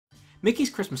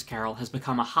Mickey's Christmas Carol has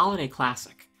become a holiday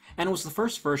classic, and it was the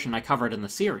first version I covered in the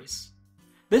series.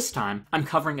 This time, I'm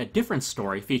covering a different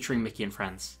story featuring Mickey and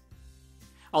friends.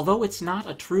 Although it's not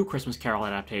a true Christmas Carol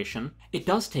adaptation, it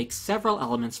does take several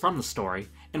elements from the story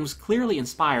and was clearly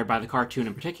inspired by the cartoon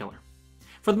in particular.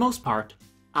 For the most part,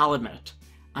 I'll admit it,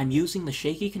 I'm using the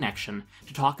shaky connection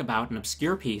to talk about an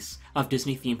obscure piece of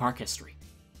Disney theme park history.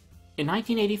 In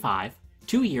 1985,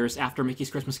 2 years after Mickey's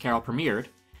Christmas Carol premiered,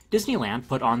 Disneyland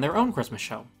put on their own Christmas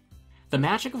show. The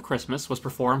Magic of Christmas was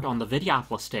performed on the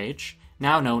Videopolis stage,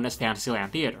 now known as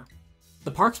Fantasyland Theater.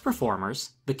 The park's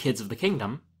performers, the Kids of the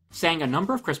Kingdom, sang a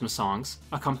number of Christmas songs,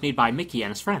 accompanied by Mickey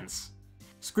and his friends.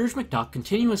 Scrooge McDuck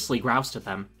continuously groused at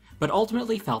them, but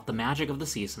ultimately felt the magic of the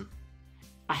season.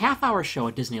 A half-hour show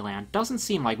at Disneyland doesn't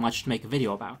seem like much to make a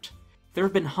video about. There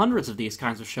have been hundreds of these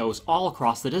kinds of shows all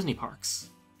across the Disney parks.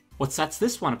 What sets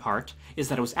this one apart is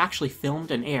that it was actually filmed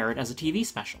and aired as a TV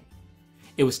special.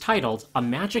 It was titled A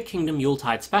Magic Kingdom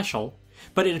Yuletide Special,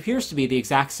 but it appears to be the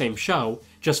exact same show,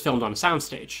 just filmed on a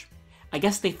soundstage. I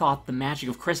guess they thought The Magic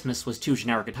of Christmas was too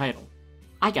generic a title.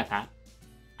 I get that.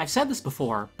 I've said this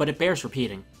before, but it bears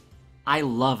repeating. I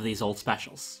love these old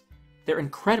specials. They're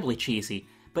incredibly cheesy,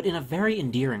 but in a very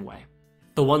endearing way.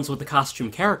 The ones with the costume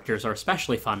characters are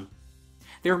especially fun.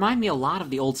 They remind me a lot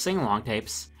of the old sing-along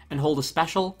tapes, and hold a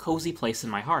special, cozy place in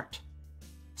my heart.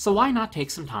 So why not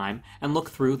take some time and look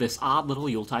through this odd little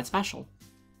Yuletide special?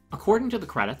 According to the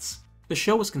credits, the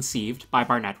show was conceived by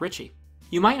Barnett Ritchie.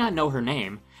 You might not know her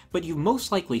name, but you've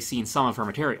most likely seen some of her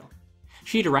material.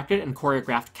 She directed and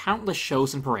choreographed countless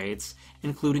shows and parades,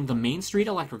 including the Main Street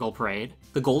Electrical Parade,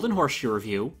 the Golden Horseshoe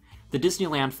Revue, the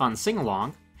Disneyland Fun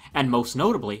Sing-Along, and most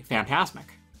notably,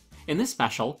 Fantasmic. In this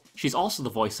special, she's also the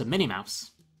voice of Minnie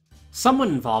Mouse. Someone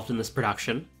involved in this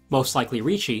production, most likely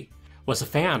Ricci, was a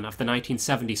fan of the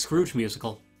 1970 Scrooge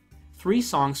musical. 3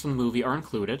 songs from the movie are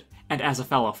included, and as a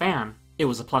fellow fan, it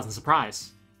was a pleasant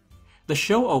surprise. The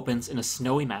show opens in a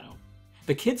snowy meadow.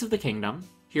 The Kids of the Kingdom,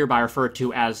 hereby referred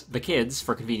to as the Kids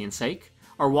for convenience sake,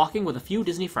 are walking with a few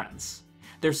Disney friends.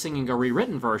 They're singing a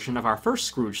rewritten version of our first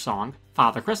Scrooge song,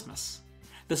 Father Christmas.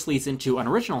 This leads into an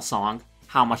original song,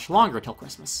 How Much Longer Till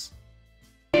Christmas?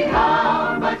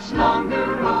 How much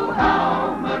longer, oh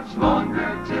how much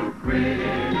longer till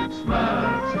Christmas,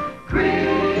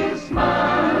 Christmas?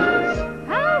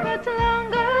 How much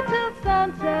longer till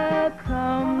Santa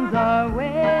comes our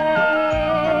way?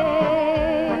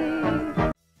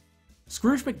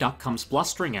 Scrooge McDuck comes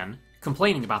blustering in,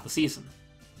 complaining about the season.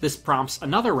 This prompts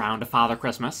another round of Father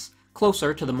Christmas,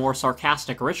 closer to the more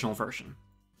sarcastic original version.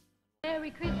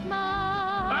 Merry Christmas!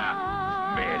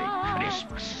 Merry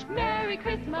Christmas! Merry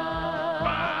Christmas!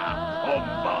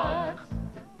 Humbug!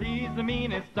 He's the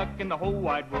meanest duck in the whole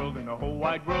wide world, you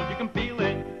can feel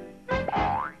it.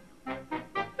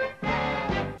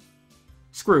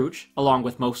 Scrooge, along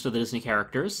with most of the Disney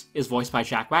characters, is voiced by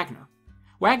Jack Wagner.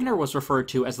 Wagner was referred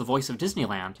to as the voice of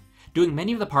Disneyland, doing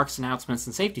many of the park's announcements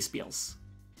and safety spiels.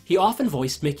 He often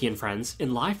voiced Mickey and Friends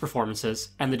in live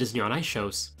performances and the Disney on Ice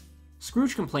shows.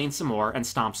 Scrooge complains some more and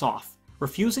stomps off,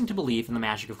 refusing to believe in the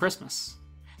magic of Christmas.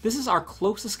 This is our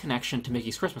closest connection to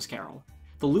Mickey's Christmas Carol,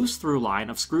 the loose through line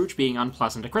of Scrooge being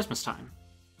unpleasant at Christmas time.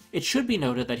 It should be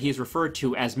noted that he is referred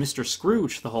to as Mr.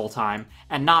 Scrooge the whole time,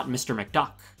 and not Mr.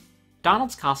 McDuck.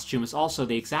 Donald's costume is also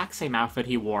the exact same outfit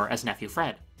he wore as Nephew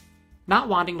Fred. Not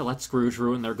wanting to let Scrooge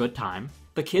ruin their good time,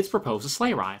 the kids propose a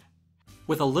sleigh ride.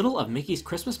 With a little of Mickey's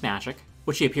Christmas magic,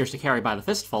 which he appears to carry by the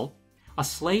fistful, a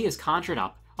sleigh is conjured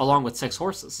up, along with 6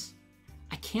 horses.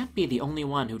 I can't be the only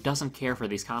one who doesn't care for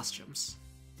these costumes.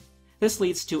 This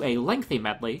leads to a lengthy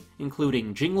medley,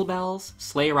 including Jingle Bells,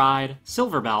 Sleigh Ride,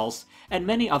 Silver Bells, and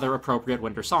many other appropriate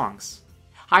winter songs.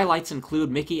 Highlights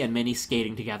include Mickey and Minnie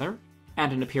skating together,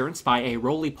 and an appearance by a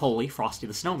roly-poly Frosty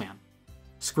the Snowman.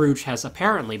 Scrooge has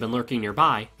apparently been lurking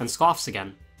nearby, and scoffs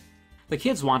again. The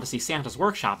kids want to see Santa's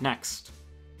workshop next.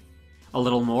 A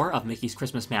little more of Mickey's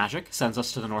Christmas magic sends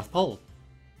us to the North Pole.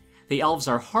 The elves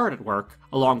are hard at work,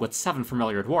 along with 7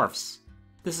 familiar dwarfs.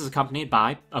 This is accompanied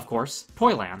by, of course,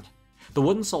 Toyland. The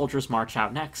wooden soldiers march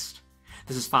out next.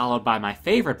 This is followed by my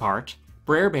favorite part,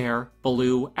 Brer Bear,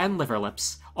 Baloo, and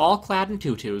Liverlips, all clad in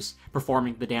tutus,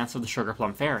 performing the dance of the Sugar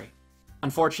Plum Fairy.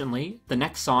 Unfortunately, the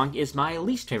next song is my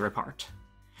least favorite part.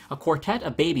 A quartet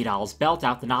of baby dolls belt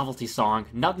out the novelty song,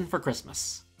 Nuttin' for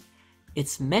Christmas.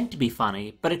 It's meant to be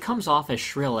funny, but it comes off as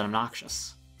shrill and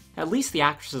obnoxious. At least the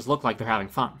actresses look like they're having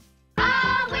fun.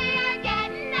 Oh, we're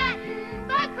getting nothing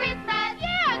for Christmas.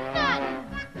 Yeah,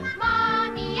 nothing.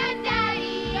 Mommy and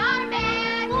Daddy are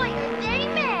mad. Boy, stay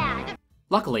mad.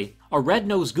 Luckily, a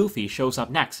red-nosed Goofy shows up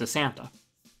next as Santa.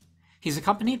 He's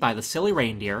accompanied by the silly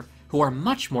reindeer, who are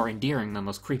much more endearing than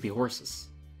those creepy horses.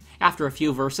 After a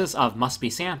few verses of Must Be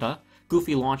Santa,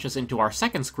 Goofy launches into our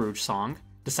second Scrooge song,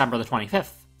 December the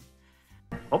 25th.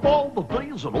 Of all the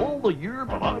days in all the year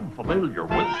that I'm familiar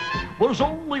with, there's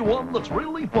only one that's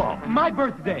really fun. My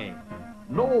birthday.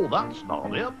 No, that's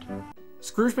not it.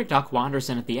 Scrooge McDuck wanders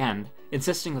in at the end,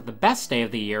 insisting that the best day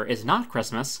of the year is not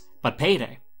Christmas, but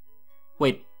payday.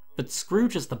 Wait, but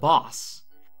Scrooge is the boss.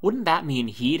 Wouldn't that mean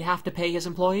he'd have to pay his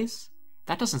employees?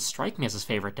 That doesn't strike me as his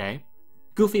favorite day.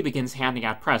 Goofy begins handing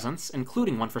out presents,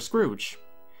 including one for Scrooge.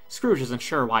 Scrooge isn't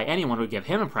sure why anyone would give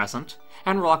him a present,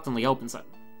 and reluctantly opens it.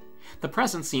 The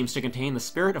present seems to contain the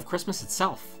spirit of Christmas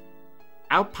itself.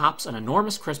 Out pops an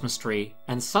enormous Christmas tree,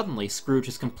 and suddenly Scrooge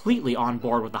is completely on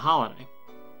board with the holiday.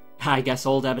 I guess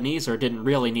old Ebenezer didn't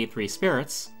really need 3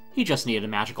 spirits, he just needed a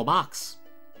magical box.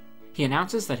 He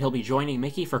announces that he'll be joining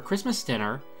Mickey for Christmas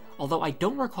dinner, although I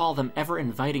don't recall them ever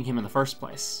inviting him in the first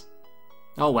place.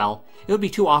 Oh well, it would be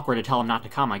too awkward to tell him not to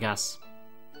come, I guess.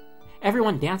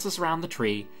 Everyone dances around the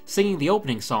tree, singing the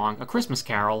opening song, A Christmas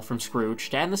Carol, from Scrooge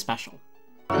to end the special.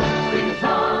 Sing a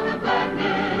song of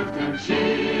gladness and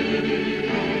cheer,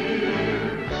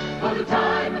 for the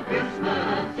time of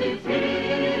Christmas is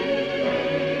here.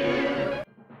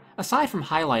 Aside from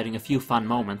highlighting a few fun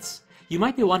moments, you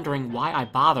might be wondering why I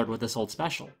bothered with this old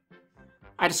special.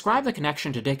 I described the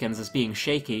connection to Dickens as being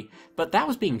shaky, but that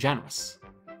was being generous.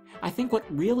 I think what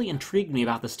really intrigued me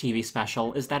about this TV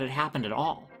special is that it happened at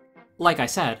all. Like I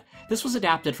said, this was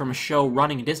adapted from a show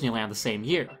running in Disneyland the same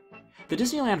year. The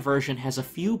Disneyland version has a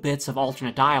few bits of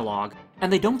alternate dialogue,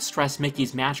 and they don't stress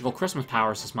Mickey's magical Christmas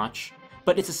powers as much,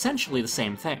 but it's essentially the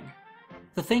same thing.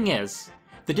 The thing is,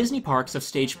 the Disney parks have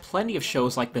staged plenty of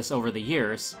shows like this over the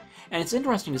years, and it's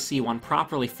interesting to see one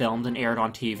properly filmed and aired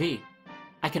on TV.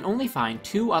 I can only find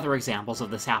 2 other examples of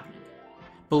this happening.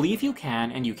 Believe You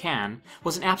Can and You Can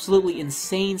was an absolutely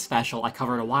insane special I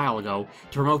covered a while ago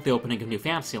to promote the opening of New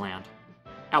Fantasyland.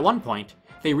 At one point,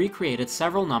 they recreated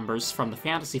several numbers from the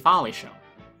Fantasy Folly show.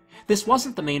 This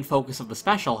wasn't the main focus of the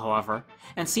special, however,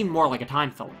 and seemed more like a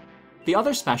time filler. The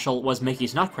other special was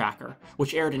Mickey's NUTCRACKER,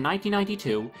 which aired in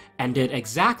 1992 and did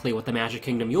exactly what the Magic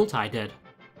Kingdom Yuletide did.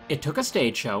 It took a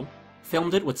stage show,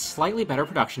 filmed it with slightly better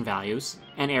production values,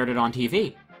 and aired it on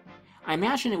TV. I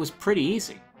imagine it was pretty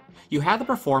easy. You had the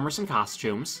performers and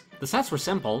costumes, the sets were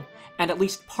simple, and at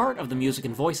least part of the music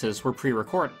and voices were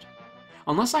pre-recorded.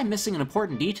 Unless I'm missing an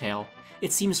important detail,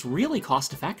 it seems really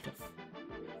cost-effective.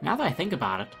 Now that I think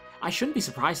about it, I shouldn't be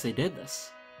surprised they did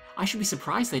this. I should be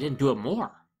surprised they didn't do it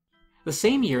more. The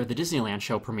same year the Disneyland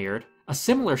show premiered, a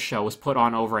similar show was put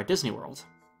on over at Disney World.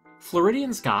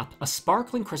 Floridians got a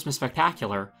sparkling Christmas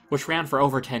spectacular, which ran for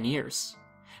over 10 years.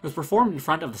 It was performed in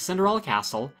front of the Cinderella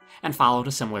Castle, and followed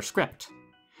a similar script.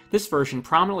 This version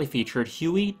prominently featured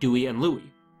Huey, Dewey, and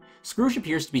Louie. Scrooge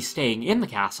appears to be staying in the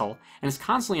castle, and is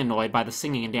constantly annoyed by the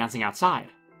singing and dancing outside.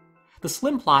 The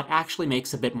slim plot actually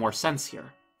makes a bit more sense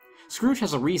here. Scrooge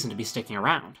has a reason to be sticking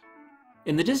around.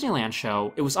 In the Disneyland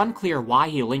show, it was unclear why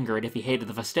he lingered if he hated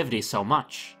the festivities so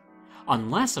much.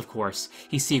 Unless, of course,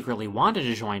 he secretly wanted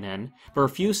to join in, but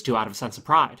refused to out of a sense of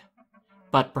pride.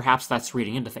 But perhaps that's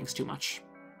reading into things too much.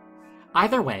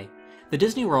 Either way, the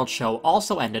Disney World show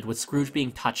also ended with Scrooge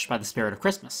being touched by the spirit of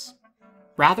Christmas.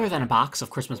 Rather than a box of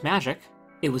Christmas magic,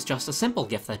 it was just a simple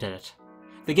gift that did it.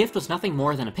 The gift was nothing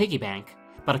more than a piggy bank,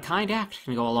 but a kind act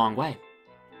can go a long way.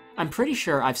 I'm pretty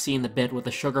sure I've seen the bit with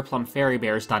the Sugar Plum Fairy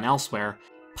Bears done elsewhere,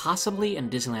 possibly in a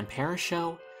Disneyland Paris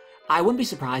show. I wouldn't be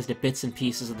surprised if bits and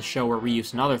pieces of the show were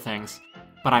reused in other things,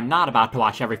 but I'm not about to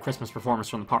watch every Christmas performance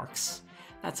from the parks.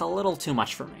 That's a little too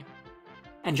much for me.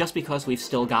 And just because we've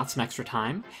still got some extra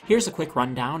time, here's a quick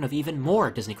rundown of even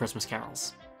more Disney Christmas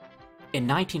carols. In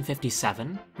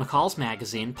 1957, McCall's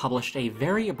Magazine published a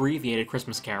very abbreviated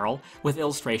Christmas carol with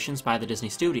illustrations by the Disney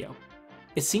studio.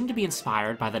 It seemed to be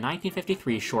inspired by the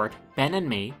 1953 short Ben and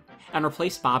Me, and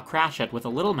replaced Bob Cratchit with a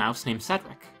little mouse named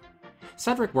Cedric.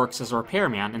 Cedric works as a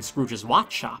repairman in Scrooge's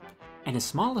watch shop, and his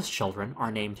smallest children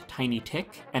are named Tiny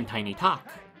Tick and Tiny Tock.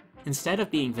 Instead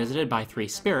of being visited by 3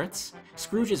 spirits,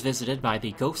 Scrooge is visited by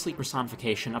the ghostly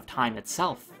personification of time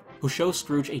itself, who shows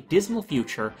Scrooge a dismal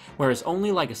future where his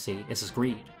only legacy is his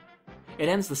greed. It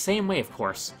ends the same way, of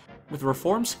course, with a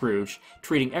reformed Scrooge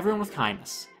treating everyone with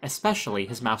kindness, especially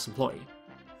his mouse employee.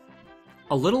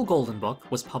 A little golden book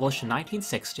was published in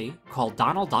 1960 called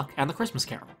Donald Duck and the Christmas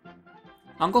Carol.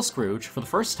 Uncle Scrooge, for the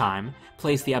first time,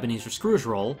 plays the Ebenezer Scrooge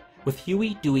role, with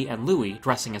Huey, Dewey, and Louie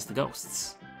dressing as the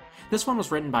ghosts. This one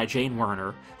was written by Jane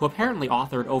Werner, who apparently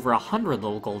authored over 100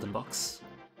 little golden books.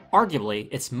 Arguably,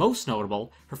 it's most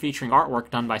notable for featuring artwork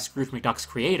done by Scrooge McDuck's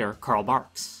creator, Carl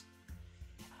Barks.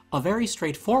 A very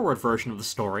straightforward version of the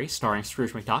story, starring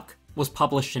Scrooge McDuck, was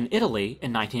published in Italy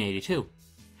in 1982.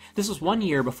 This was 1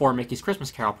 year before Mickey's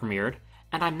Christmas Carol premiered,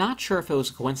 and I'm not sure if it was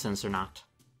a coincidence or not.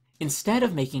 Instead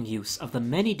of making use of the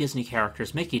many Disney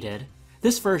characters Mickey did,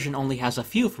 this version only has a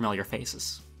few familiar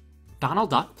faces. Donald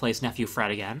Duck plays Nephew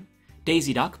Fred again,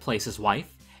 Daisy Duck plays his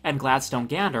wife, and Gladstone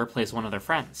Gander plays one of their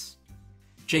friends.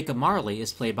 Jacob Marley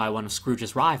is played by one of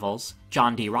Scrooge's rivals,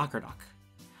 John D. Rockerduck.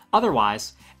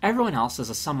 Otherwise, everyone else is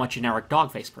a somewhat generic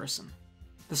dog-faced person.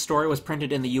 The story was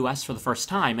printed in the US for the first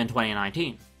time in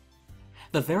 2019.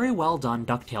 The very well-done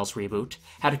DuckTales reboot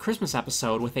had a Christmas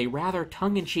episode with a rather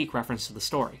tongue-in-cheek reference to the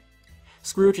story.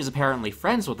 Scrooge is apparently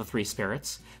friends with the three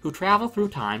spirits, who travel through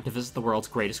time to visit the world's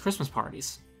greatest Christmas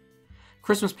parties.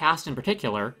 Christmas Past in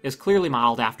particular is clearly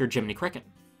modeled after Jiminy Cricket.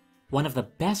 One of the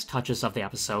best touches of the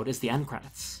episode is the end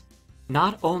credits.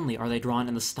 Not only are they drawn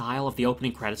in the style of the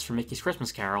opening credits for Mickey's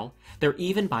Christmas Carol, they're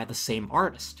even by the same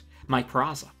artist, Mike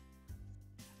Peraza.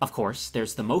 Of course,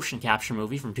 there's the motion capture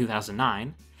movie from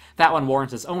 2009. That one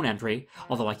warrants its own entry,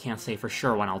 although I can't say for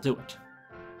sure when I'll do it.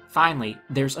 Finally,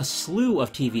 there's a slew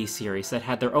of TV series that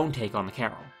had their own take on the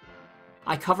carol.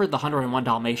 I covered the 101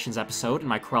 Dalmatians episode in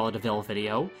my Cruella de Vil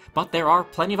video, but there are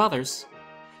plenty of others.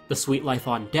 The Sweet Life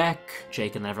on Deck,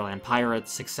 Jake and the Neverland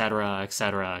Pirates, etc.,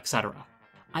 etc., etc.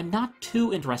 I'm not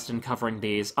too interested in covering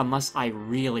these unless I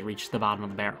really reach the bottom of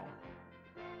the barrel.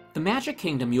 The Magic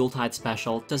Kingdom Yuletide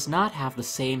Special does not have the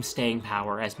same staying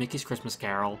power as Mickey's Christmas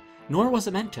Carol, nor was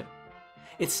it meant to.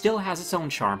 It still has its own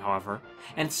charm, however,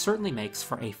 and it certainly makes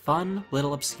for a fun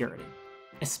little obscurity,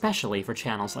 especially for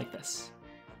channels like this.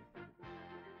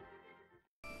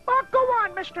 Oh, go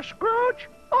on, Mr. Scrooge.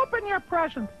 Open your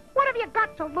present. What have you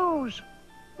got to lose?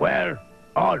 Well,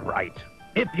 all right,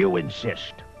 if you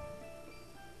insist.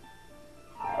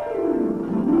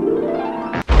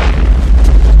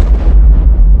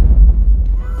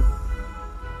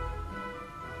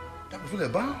 That was really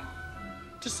about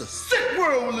just a sick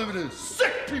world we live in.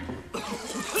 Sick people.